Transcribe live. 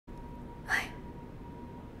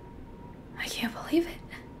can't believe it.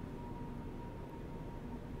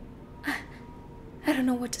 I don't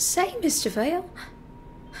know what to say, Mr. Vale.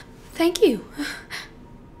 Thank you.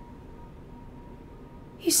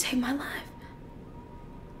 You saved my life.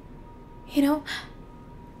 You know,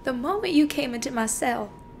 the moment you came into my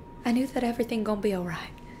cell, I knew that everything gonna be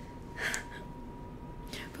alright.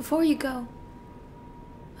 Before you go,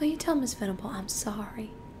 will you tell Miss Venable I'm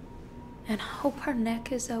sorry? And I hope her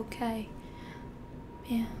neck is okay.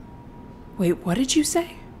 Yeah. Wait, what did you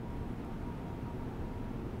say?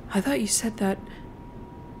 I thought you said that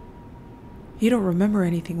you don't remember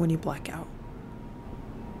anything when you black out.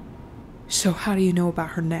 So how do you know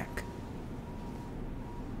about her neck?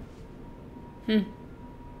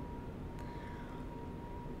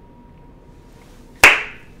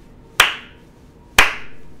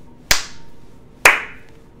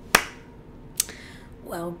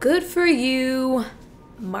 Well, good for you,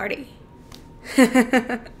 Marty.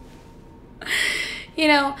 You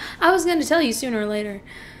know, I was going to tell you sooner or later,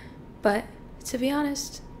 but to be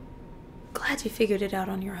honest, glad you figured it out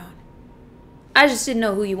on your own. I just didn't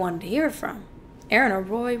know who you wanted to hear from. Aaron or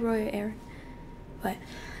Roy or Aaron. But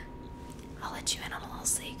I'll let you in on a little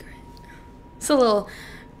secret. It's a little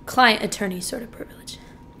client-attorney sort of privilege.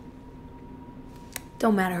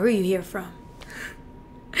 Don't matter who you hear from.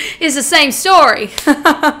 It's the same story.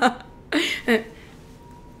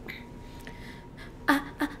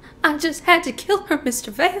 I just had to kill her, Mr.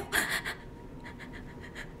 Vale.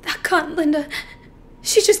 That cunt, Linda,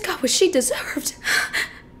 she just got what she deserved.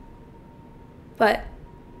 But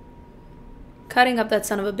cutting up that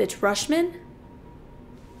son of a bitch Rushman?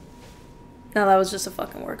 No, that was just a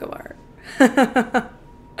fucking work of art. That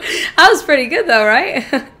was pretty good though, right?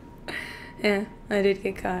 Yeah, I did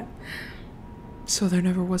get caught. So there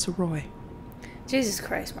never was a Roy. Jesus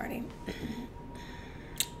Christ, Marty.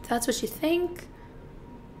 If that's what you think,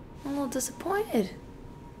 I'm a little disappointed.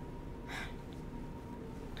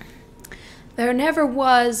 There never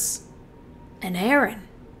was an Aaron,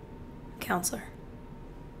 counselor.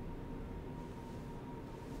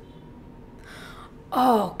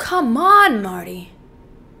 Oh, come on, Marty.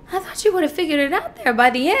 I thought you would have figured it out there by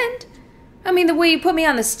the end. I mean, the way you put me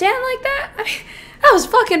on the stand like that, I mean, that was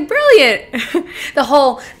fucking brilliant. The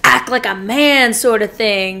whole act like a man sort of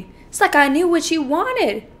thing. It's like I knew what you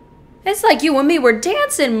wanted. It's like you and me were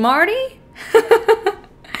dancing, Marty.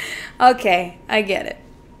 Okay, I get it.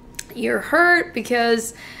 You're hurt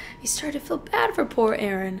because you started to feel bad for poor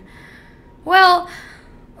Aaron. Well,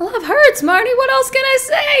 love hurts, Marty. What else can I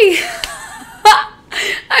say?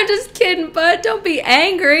 I'm just kidding, bud. Don't be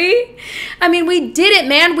angry. I mean, we did it,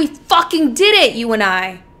 man. We fucking did it, you and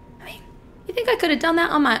I. I mean, you think I could have done that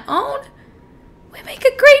on my own? We make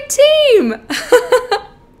a great team.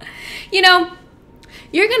 You know,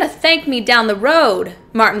 you're going to thank me down the road,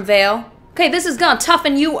 Martin Vale. Okay, this is going to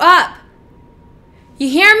toughen you up. You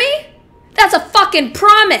hear me? That's a fucking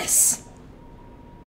promise.